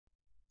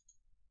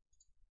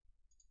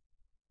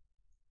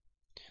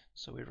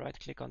So we right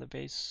click on the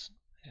base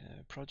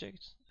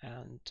project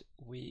and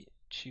we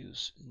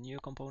choose new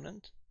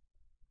component,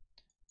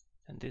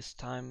 and this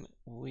time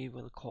we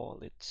will call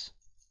it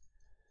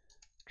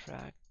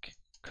track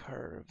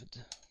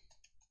curved.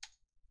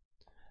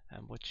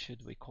 And what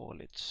should we call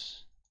it?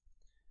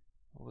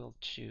 We'll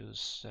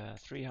choose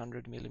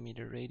 300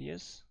 millimeter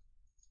radius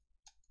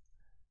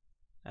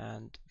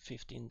and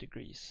 15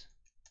 degrees.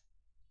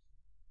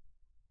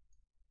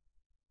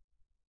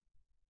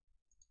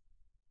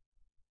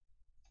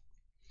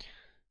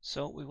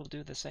 So we will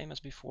do the same as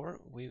before.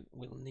 We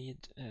will need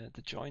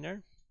the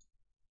joiner.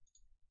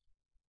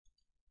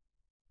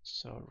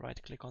 So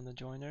right click on the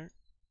joiner,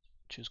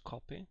 choose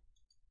copy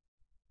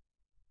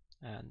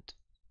and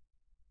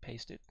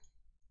paste it.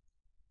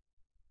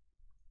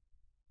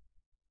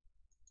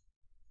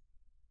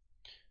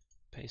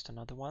 Paste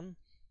another one.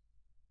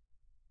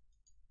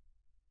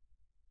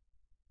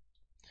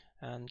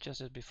 And just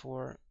as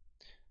before,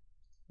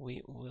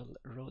 we will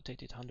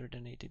rotate it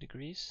 180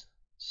 degrees.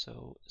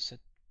 So set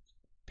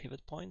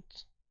pivot point,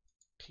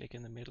 click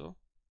in the middle,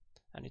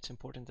 and it's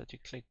important that you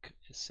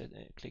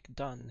click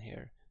done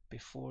here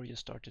before you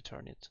start to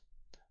turn it.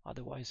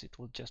 Otherwise it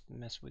will just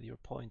mess with your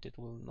point. It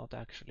will not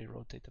actually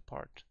rotate the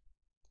part.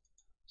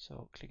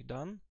 So click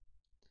done,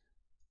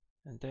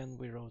 and then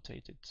we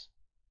rotate it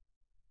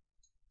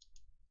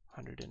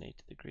 180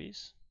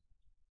 degrees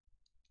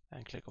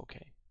and click OK.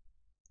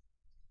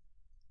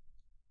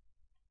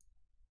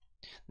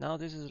 Now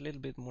this is a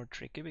little bit more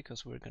tricky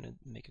because we're going to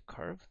make a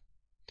curve.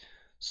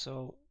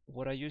 So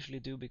what I usually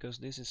do, because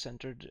this is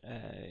centered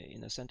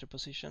in a center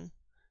position,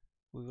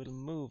 we will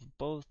move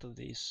both of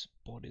these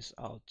bodies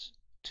out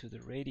to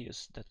the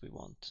radius that we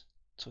want.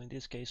 So in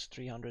this case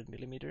 300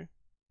 millimeter.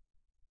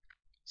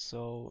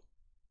 So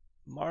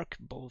mark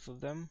both of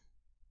them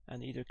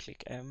and either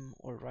click M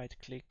or right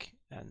click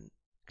and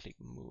click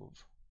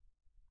move.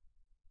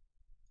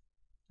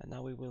 And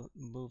now we will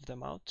move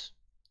them out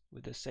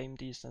with the same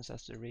distance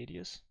as the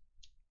radius.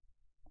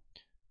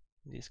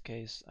 In this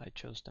case I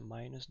chose the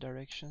minus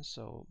direction,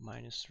 so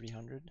minus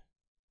 300.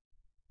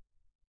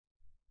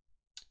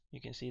 You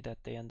can see that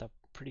they end up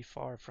pretty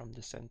far from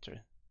the center.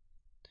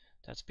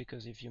 That's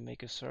because if you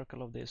make a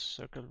circle of this,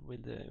 circle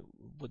with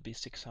would be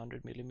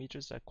 600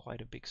 millimeters, that's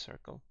quite a big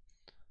circle.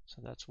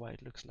 So that's why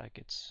it looks like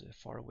it's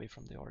far away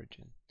from the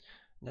origin.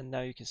 And then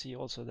now you can see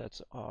also that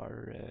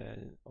our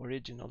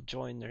original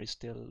joiner is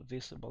still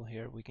visible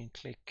here. We can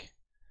click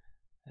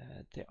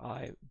the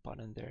I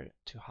button there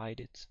to hide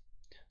it,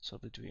 so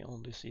that we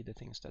only see the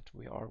things that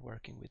we are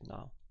working with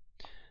now.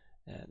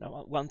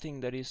 Now, one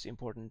thing that is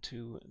important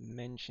to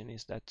mention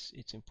is that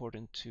it's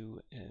important to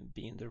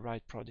be in the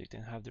right project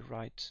and have the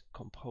right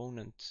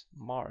component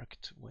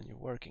marked when you're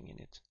working in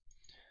it.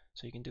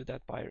 So you can do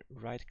that by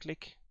right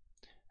click,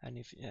 and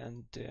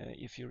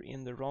if you're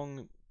in the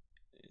wrong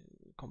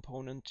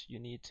component, you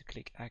need to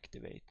click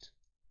activate.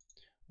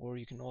 Or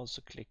you can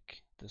also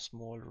click the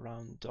small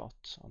round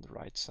dot on the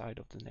right side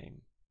of the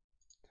name.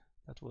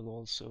 That will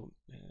also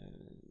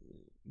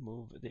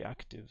move the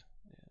active.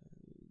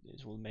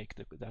 It will make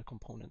that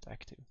component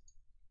active.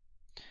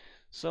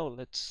 So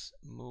let's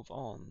move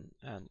on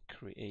and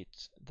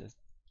create the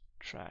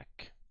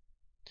track.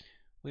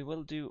 We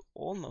will do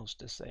almost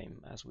the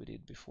same as we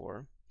did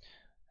before.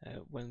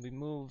 When we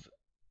move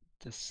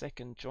the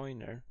second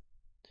joiner,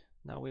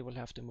 now we will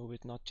have to move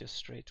it not just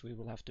straight, we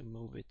will have to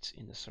move it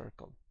in a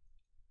circle.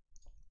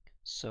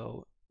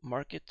 So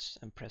mark it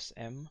and press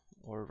M,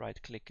 or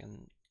right click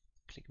and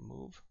click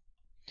move.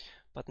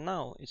 But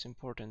now it's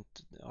important,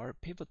 our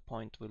pivot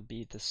point will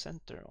be the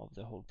center of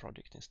the whole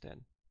project instead.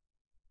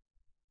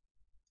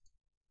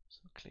 So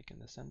click in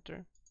the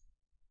center.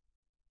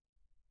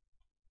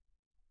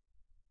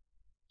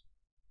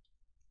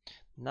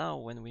 Now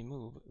when we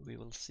move, we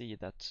will see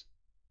that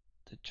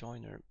the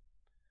joiner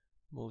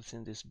moves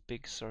in this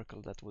big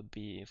circle. That would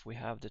be, if we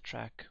have the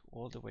track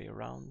all the way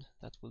around,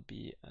 that would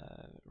be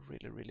a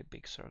really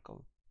big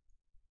circle.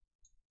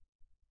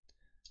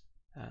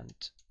 And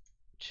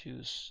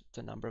choose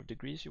the number of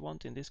degrees you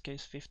want, in this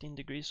case 15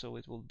 degrees, so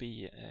it will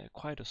be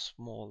quite a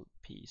small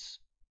piece.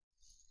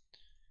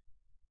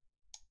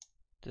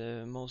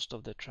 The most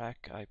of the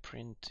track I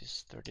print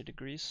is 30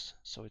 degrees,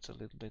 so it's a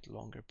little bit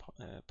longer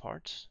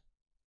parts.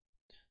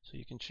 So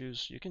you can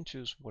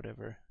choose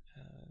whatever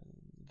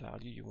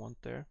value you want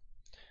there,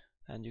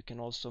 and you can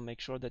also make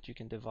sure that you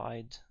can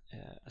divide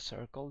a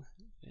circle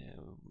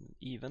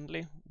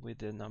evenly with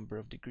the number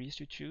of degrees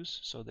you choose,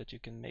 so that you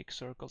can make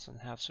circles and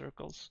half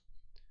circles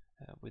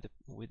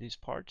with these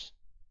parts.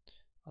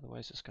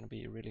 Otherwise it's going to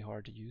be really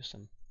hard to use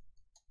them.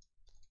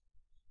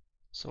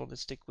 So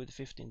let's stick with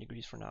 15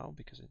 degrees for now,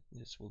 because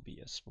this will be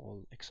a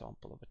small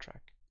example of a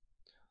track.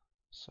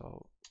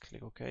 So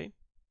click OK.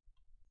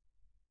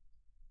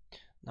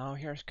 Now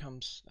here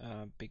comes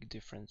a big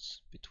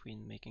difference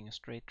between making a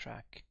straight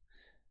track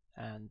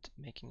and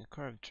making a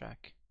curved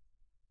track.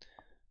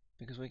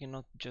 Because we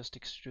cannot just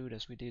extrude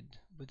as we did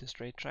with the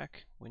straight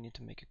track, we need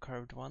to make a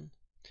curved one.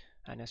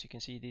 And as you can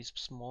see, these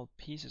small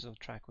pieces of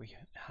track we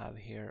have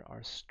here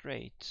are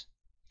straight.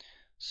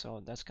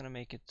 So that's going to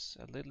make it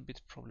a little bit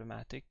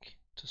problematic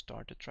to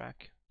start a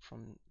track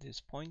from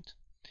this point.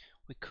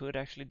 We could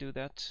actually do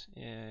that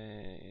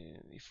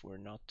if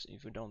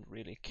we don't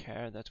really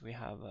care that we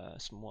have a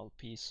small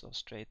piece of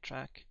straight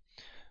track.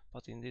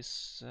 But in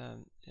this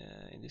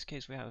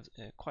case, we have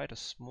quite a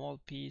small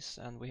piece,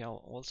 and we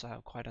also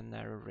have quite a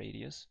narrow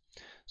radius.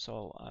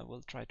 So I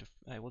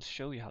will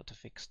show you how to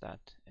fix that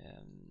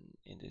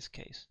in this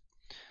case.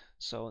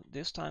 So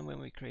this time, when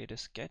we create a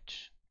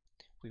sketch,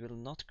 we will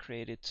not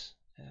create it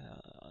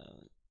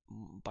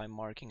by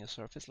marking a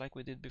surface like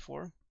we did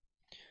before.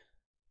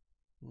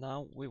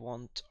 Now we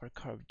want our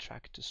curved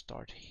track to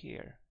start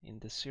here in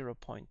the 0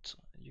 point,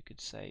 you could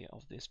say,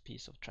 of this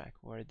piece of track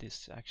where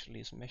this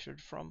actually is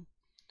measured from,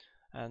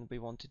 and we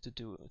want it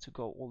to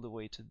go all the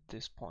way to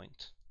this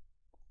point.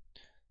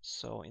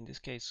 So in this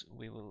case,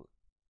 we will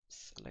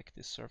select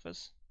this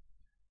surface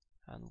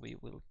and we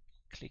will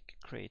click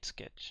Create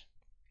Sketch.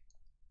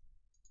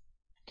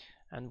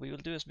 And we will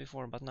do as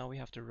before, but now we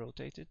have to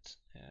rotate it.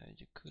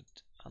 You could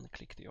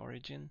unclick the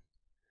origin,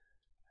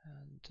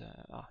 and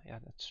yeah,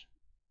 that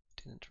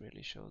didn't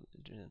really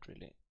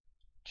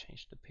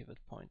change the pivot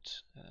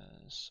point,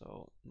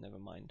 so never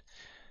mind.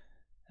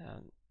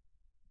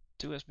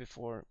 Do as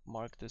before,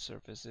 mark the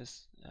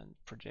surfaces and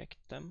project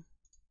them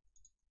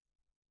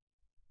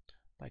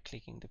by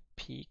clicking the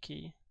P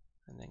key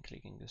and then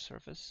clicking the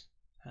surface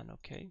and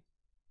OK.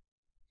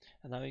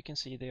 And now you can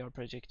see they are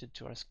projected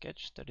to our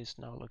sketch that is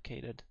now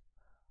located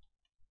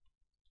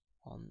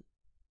on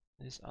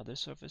this other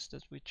surface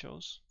that we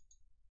chose.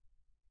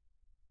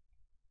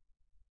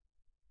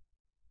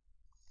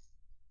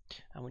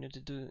 And we need to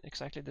do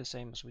exactly the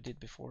same as we did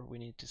before. We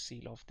need to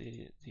seal off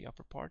the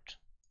upper part,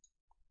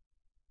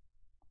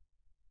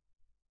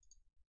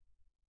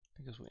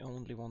 because we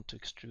only want to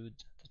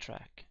extrude the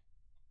track.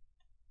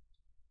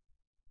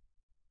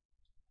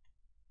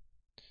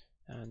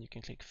 And you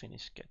can click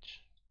Finish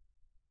Sketch.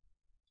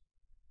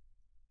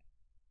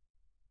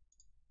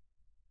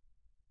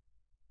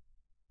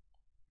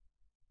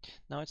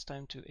 Now it's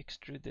time to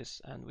extrude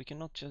this, and we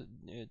cannot just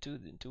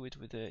do it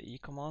with the E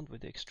command,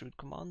 with the extrude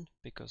command,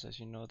 because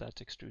as you know, that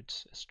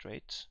extrudes a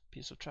straight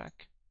piece of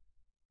track.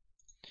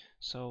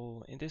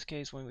 So in this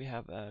case, when we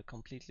have a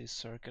completely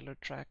circular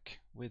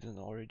track with an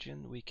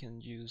origin, we can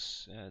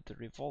use the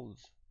Revolve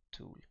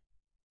tool.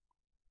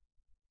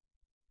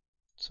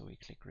 So we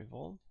click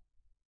Revolve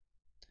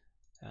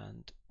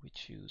and we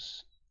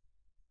choose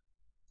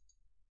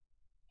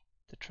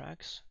the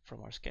tracks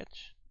from our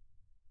sketch.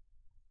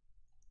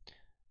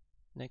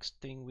 Next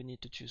thing, we need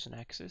to choose an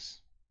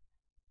axis.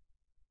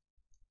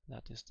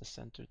 That is the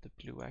center, the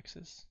blue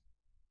axis.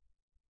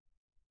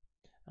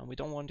 And we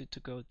don't want it to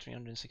go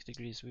 360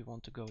 degrees, we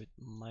want to go at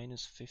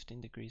minus 15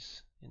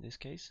 degrees in this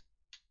case.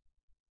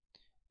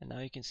 And now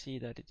you can see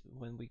that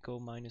when we go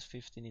minus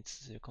 15,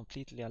 it's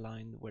completely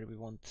aligned where we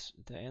want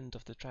the end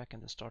of the track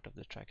and the start of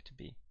the track to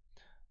be.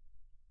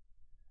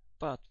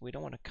 But we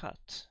don't want to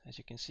cut. As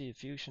you can see,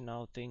 Fusion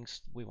now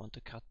thinks we want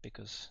to cut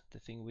because the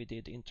thing we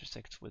did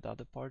intersects with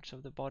other parts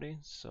of the body.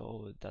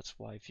 So that's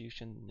why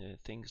Fusion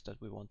thinks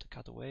that we want to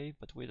cut away,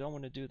 but we don't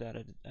want to do that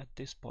at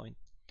this point.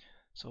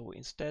 So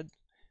instead,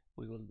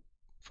 we will,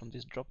 from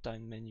this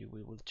drop-down menu,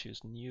 we will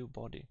choose New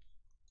Body.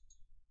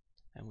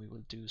 And we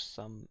will do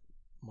some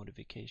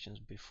modifications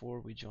before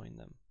we join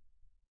them.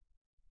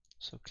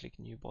 So click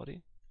New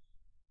Body.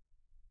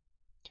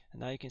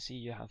 And now you can see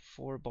you have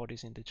 4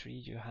 bodies in the tree.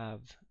 You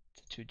have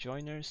the 2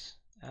 joiners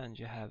and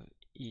you have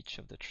each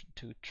of the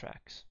 2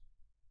 tracks.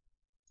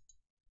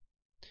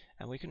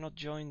 And we cannot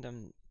join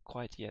them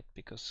quite yet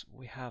because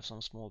we have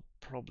some small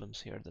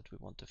problems here that we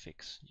want to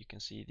fix. You can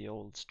see the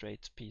old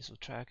straight piece of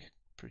track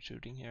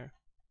protruding here.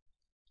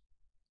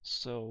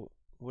 So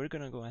we're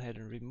going to go ahead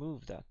and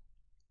remove that.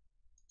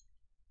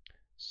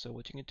 So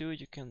what you can do,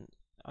 you can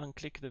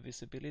unclick the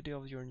visibility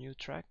of your new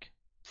track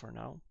for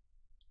now.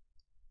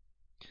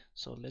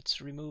 So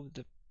let's remove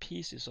the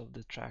pieces of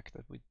the track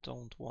that we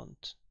don't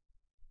want.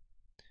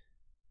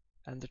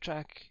 And the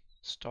track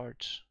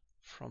starts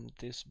from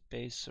this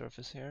base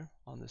surface here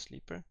on the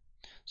sleeper.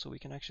 So we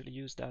can actually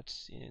use that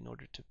in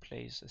order to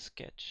place a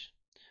sketch.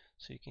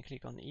 So you can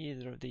click on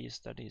either of these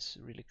that is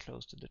really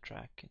close to the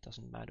track. It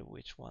doesn't matter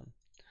which one.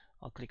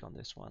 I'll click on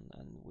this one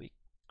and we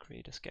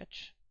create a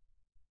sketch.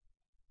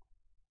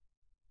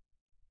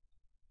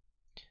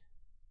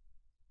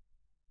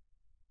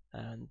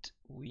 And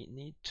we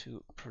need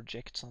to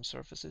project some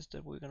surfaces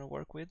that we're going to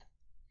work with.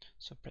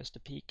 So press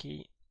the P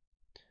key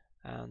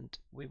and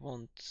we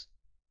want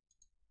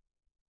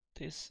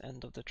this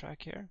end of the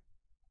track here,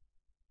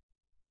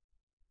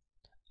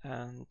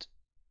 and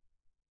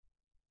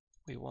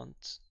we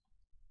want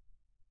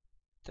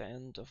the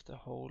end of the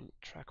whole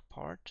track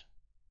part.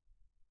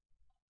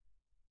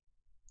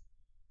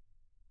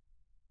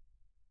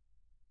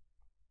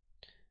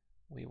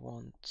 We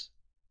want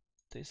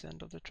this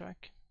end of the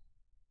track,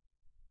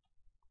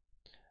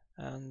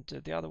 and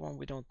the other one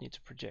we don't need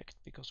to project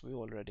because we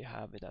already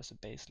have it as a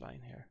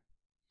baseline here.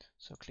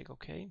 So click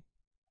OK.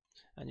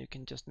 and you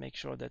can just make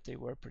sure that they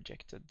were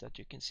projected, that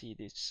you can see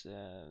these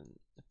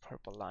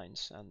purple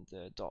lines and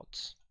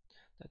dots.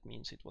 That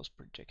means it was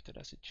projected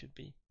as it should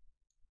be.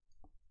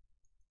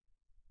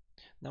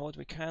 Now what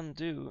we can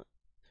do,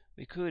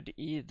 we could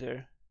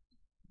either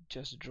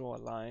just draw a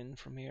line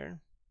from here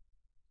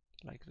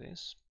like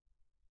this,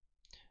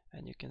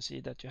 and you can see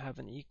that you have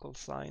an equal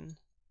sign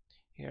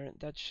here.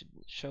 That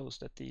shows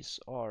that these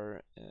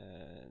are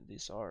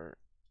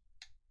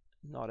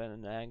not at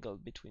an angle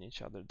between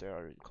each other, they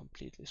are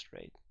completely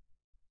straight.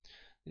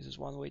 This is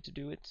one way to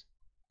do it.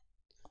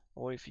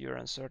 Or if you're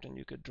uncertain,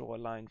 you could draw a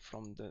line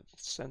from the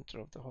center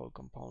of the whole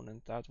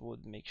component. That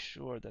would make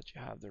sure that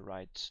you have the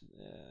right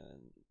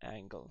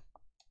angle.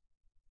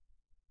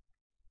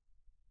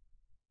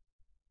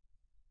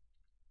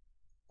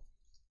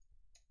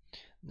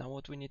 Now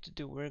what we need to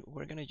do,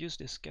 we're going to use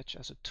this sketch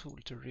as a tool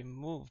to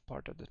remove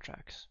part of the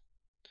tracks.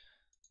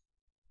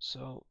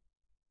 So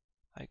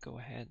I go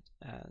ahead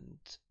and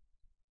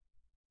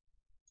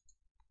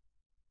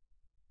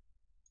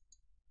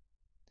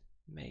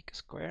make a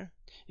square.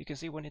 You can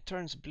see when it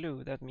turns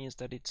blue, that means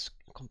that it's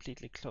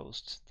completely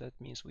closed. That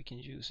means we can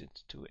use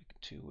it to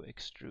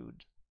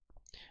extrude.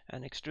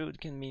 And extrude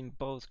can mean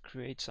both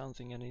create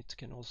something, and it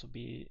can also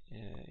be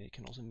it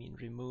can also mean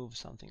remove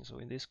something. So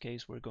in this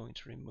case, we're going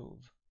to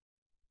remove.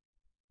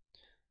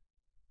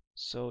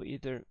 So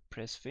either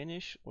press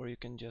finish, or you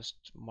can just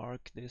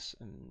mark this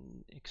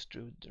and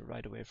extrude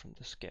right away from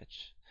the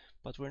sketch.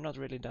 But we're not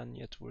really done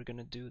yet. We're going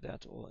to do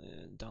that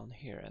down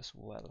here as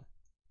well.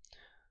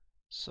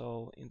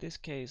 So in this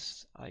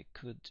case, I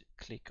could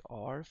click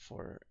R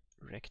for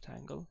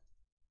rectangle,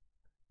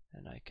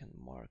 and I can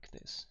mark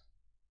this.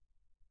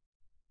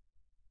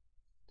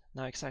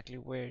 Now exactly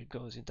where it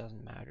goes, it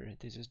doesn't matter.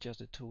 This is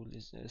just a tool,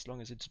 as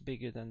long as it's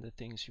bigger than the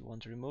things you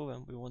want to remove,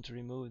 and we want to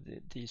remove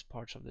these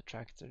parts of the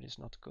track that is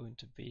not going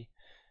to be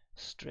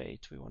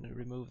straight. We want to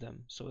remove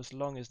them. So as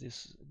long as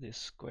this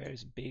square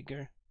is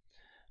bigger,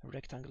 a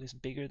rectangle is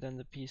bigger than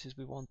the pieces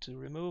we want to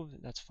remove,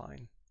 that's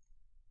fine.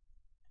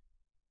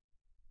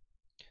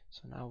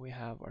 So now we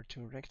have our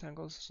two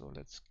rectangles, so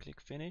let's click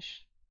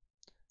finish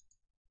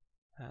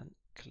and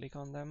click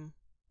on them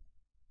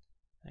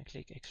and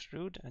click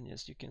extrude, and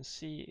yes, you can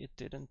see it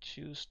didn't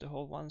choose the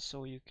whole one,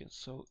 so you can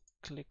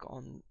click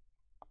on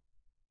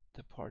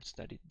the parts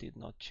that it did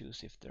not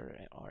choose if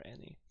there are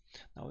any.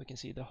 Now we can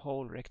see the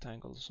whole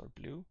rectangles are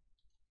blue,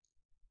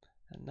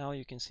 and now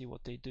you can see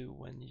what they do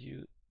when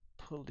you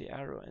pull the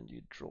arrow and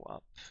you draw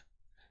up.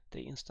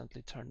 They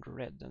instantly turn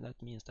red, and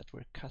that means that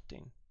we're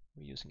cutting.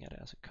 We're using it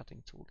as a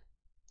cutting tool,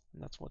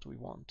 and that's what we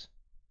want.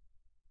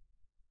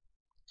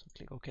 So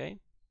click OK.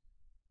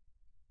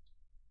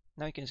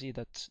 Now you can see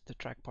that the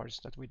track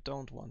parts that we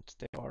don't want,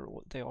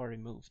 they are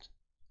removed.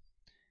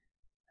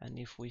 And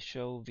if we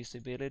show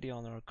visibility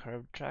on our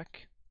curved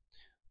track,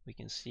 we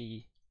can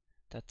see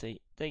that they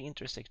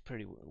intersect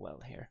pretty well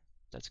here.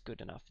 That's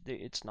good enough.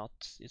 It's not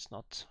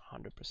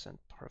 100%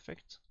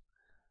 perfect,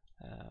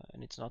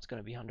 and it's not going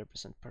to be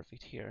 100%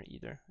 perfect here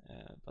either,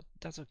 but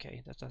that's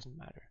okay. That doesn't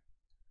matter.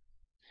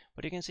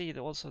 But you can see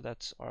also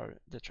that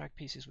the track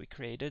pieces we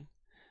created,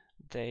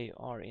 they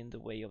are in the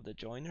way of the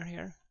joiner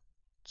here,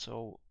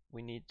 so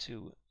we need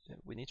to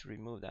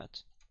remove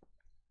that.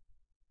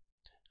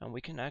 And we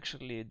can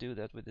actually do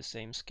that with the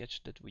same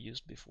sketch that we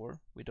used before.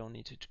 We don't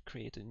need to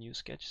create a new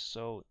sketch.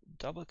 So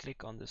double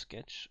click on the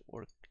sketch,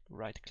 or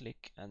right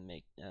click and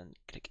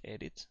click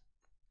edit.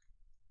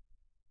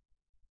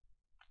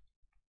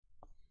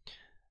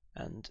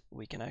 And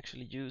we can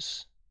actually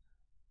use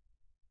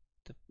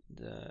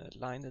the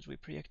line that we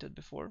projected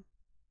before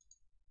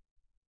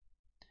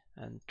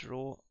and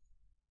draw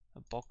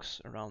a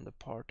box around the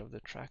part of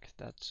the track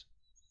that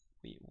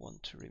we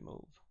want to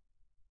remove.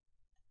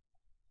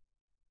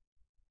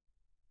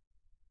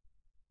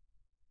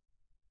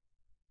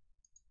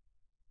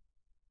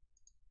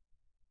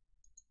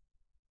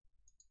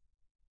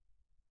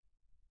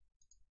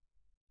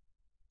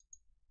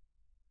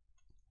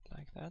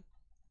 Like that.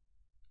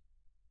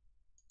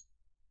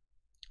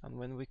 And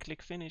when we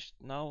click finish,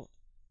 now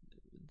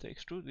the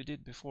extrude we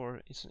did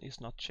before is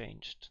not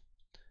changed.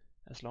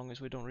 As long as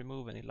we don't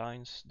remove any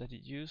lines that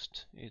it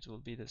used, it will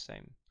be the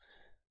same.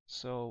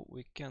 So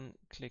we can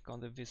click on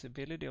the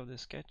visibility of the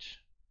sketch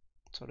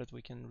so that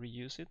we can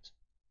reuse it.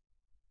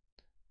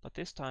 But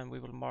this time we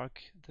will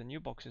mark the new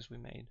boxes we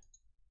made.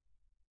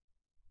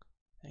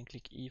 And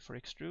click E for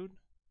extrude.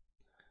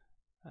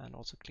 And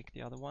also click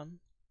the other one.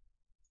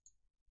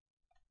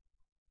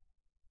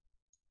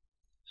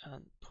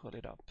 And pull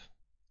it up.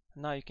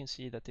 And now you can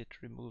see that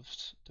it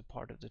removes the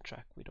part of the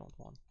track we don't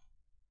want.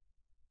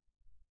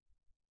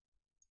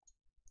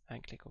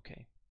 And click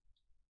OK.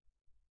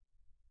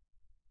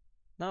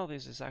 Now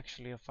this is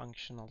actually a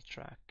functional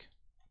track.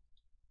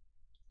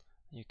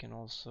 You can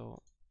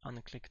also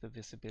unclick the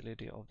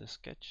visibility of the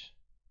sketch.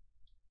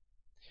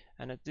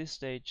 And at this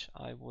stage,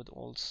 I would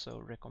also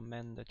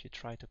recommend that you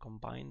try to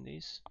combine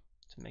these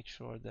to make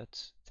sure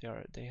that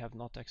they have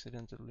not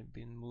accidentally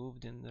been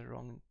moved in the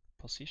wrong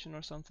position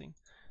or something.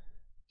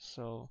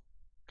 So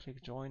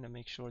click join and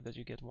make sure that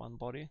you get one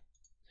body.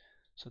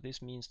 So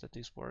this means that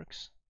this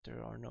works.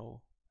 There are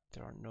no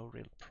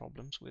real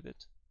problems with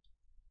it.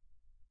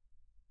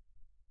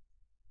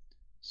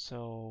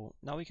 So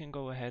now we can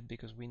go ahead,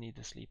 because we need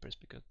the sleepers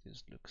because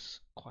this looks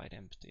quite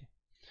empty.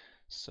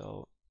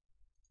 So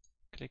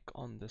click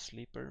on the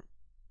sleeper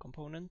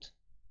component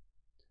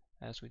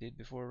as we did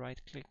before, right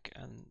click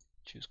and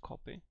choose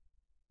copy.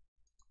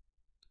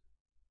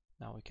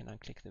 Now we can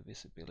unclick the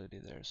visibility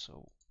there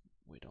so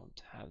we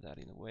don't have that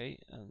in the way,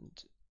 and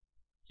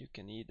you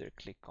can either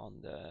click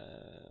on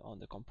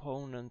the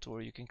component,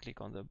 or you can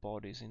click on the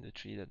bodies in the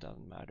tree, that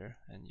doesn't matter,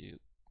 and you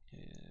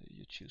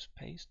choose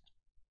paste.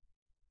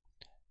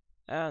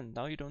 And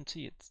now you don't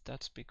see it.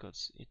 That's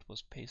because it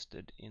was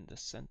pasted in the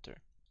center.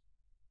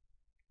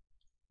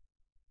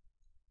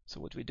 So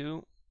what we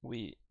do,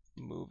 we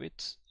move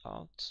it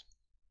out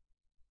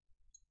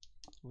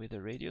with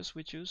the radius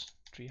we choose,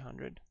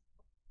 300,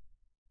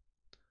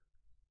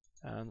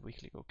 and we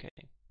click OK.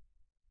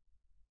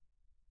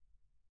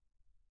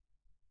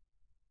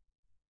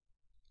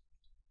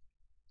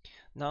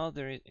 Now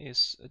there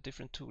is a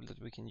different tool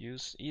that we can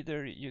use.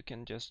 Either you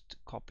can just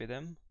copy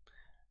them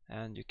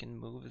and you can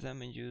move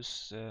them and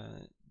use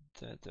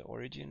the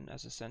origin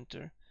as a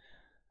center,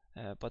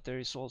 but there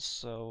is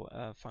also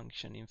a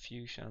function in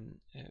Fusion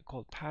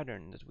called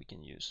pattern that we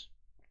can use.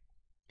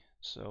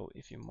 So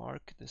if you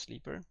mark the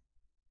sleeper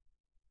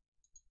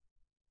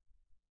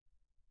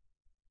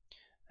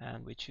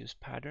and we choose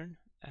pattern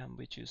and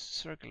we choose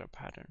circular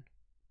pattern,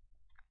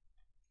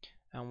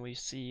 and we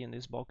see in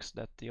this box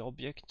that the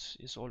object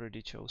is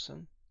already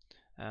chosen,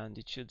 and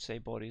it should say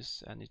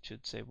bodies and it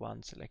should say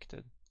one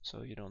selected,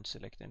 so you don't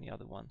select any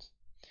other ones.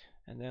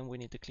 And then we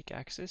need to click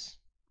axis,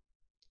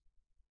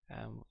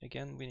 and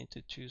again we need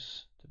to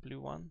choose the blue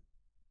one,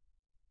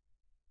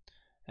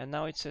 and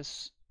now it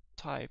says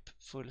type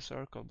full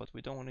circle, but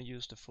we don't want to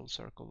use the full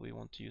circle, we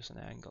want to use an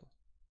angle,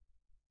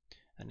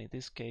 and in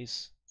this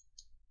case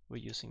we're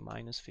using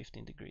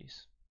 -15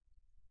 degrees.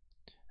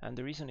 And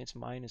the reason it's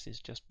minus is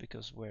just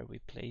because where we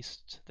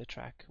placed the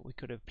track, we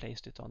could have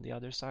placed it on the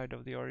other side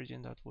of the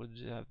origin, that would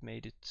have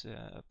made it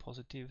a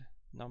positive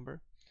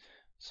number,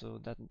 so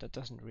that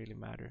doesn't really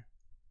matter.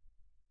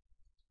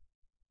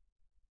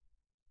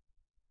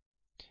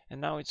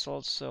 And now it's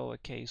also a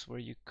case where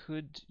you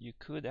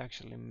could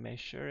actually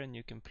measure and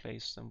you can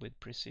place them with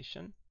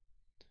precision,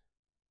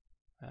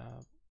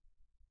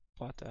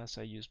 but as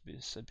I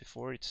said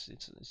before,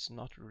 it's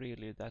not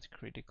really that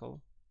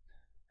critical.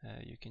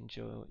 You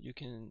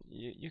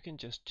can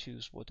just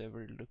choose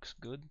whatever looks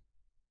good.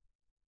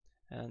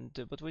 And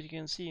but what you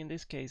can see in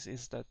this case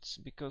is that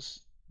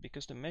because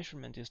the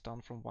measurement is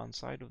done from one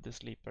side of the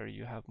sleeper,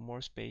 you have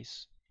more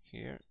space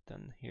here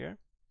than here,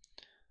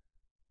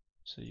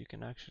 so you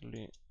can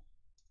actually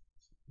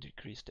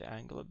decrease the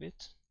angle a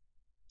bit.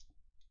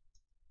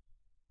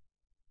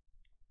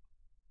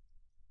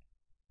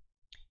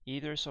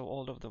 Either so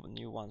all of the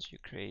new ones you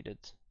created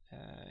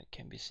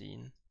can be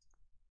seen.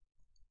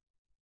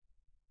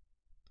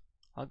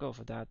 I'll go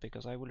for that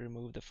because I will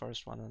remove the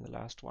first one and the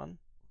last one,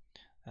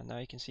 and now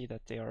you can see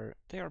that they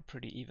are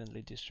pretty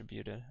evenly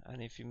distributed.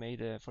 And if you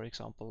made for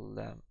example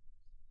a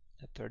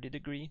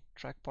 30-degree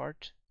track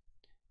part,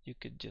 you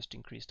could just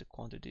increase the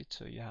quantity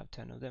so you have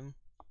 10 of them,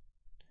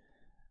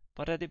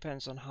 but that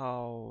depends on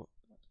how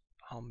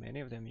many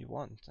of them you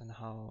want and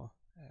how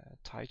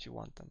tight you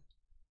want them.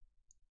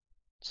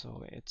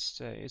 So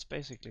it's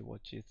basically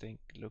what you think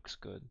looks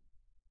good.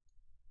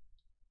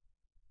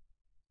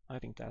 I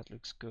think that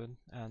looks good,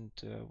 and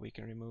we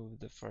can remove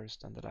the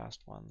first and the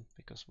last one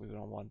because we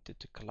don't want it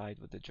to collide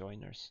with the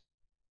joiners.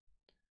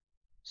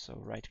 So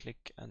right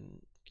click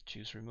and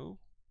choose remove,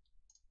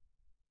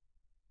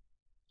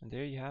 and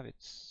there you have it.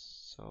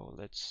 So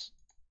let's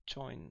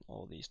join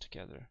all these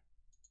together.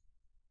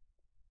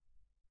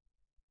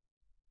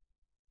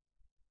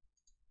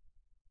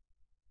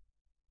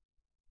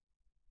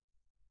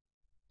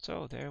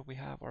 So there we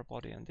have our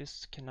body, and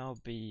this can now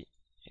be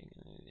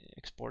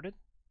exported.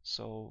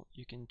 So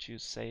you can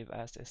choose save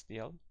as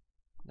STL.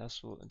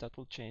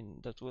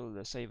 That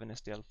will save an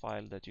STL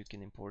file that you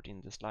can import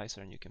in the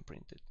slicer and you can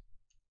print it.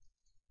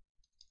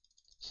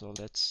 So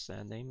let's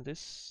name this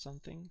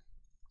something.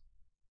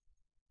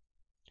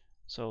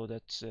 So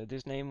that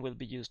this name will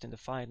be used in the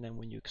file name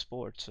when you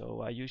export. So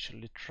I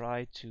usually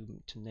try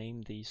to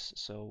name these,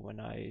 so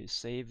when I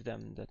save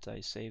them, that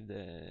I save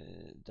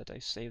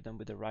them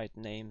with the right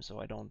name, so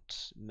I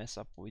don't mess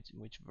up with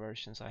which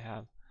versions I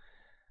have.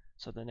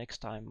 So the next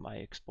time I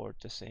export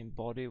the same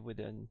body with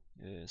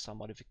some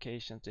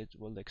modifications, it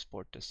will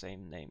export the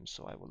same name,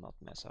 so I will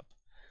not mess up.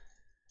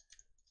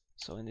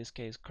 So in this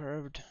case,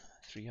 curved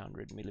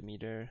 300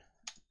 millimeter,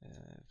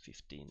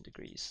 15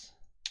 degrees.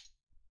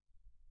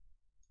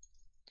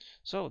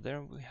 So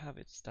there we have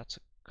it. That's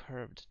a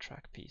curved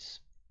track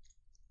piece.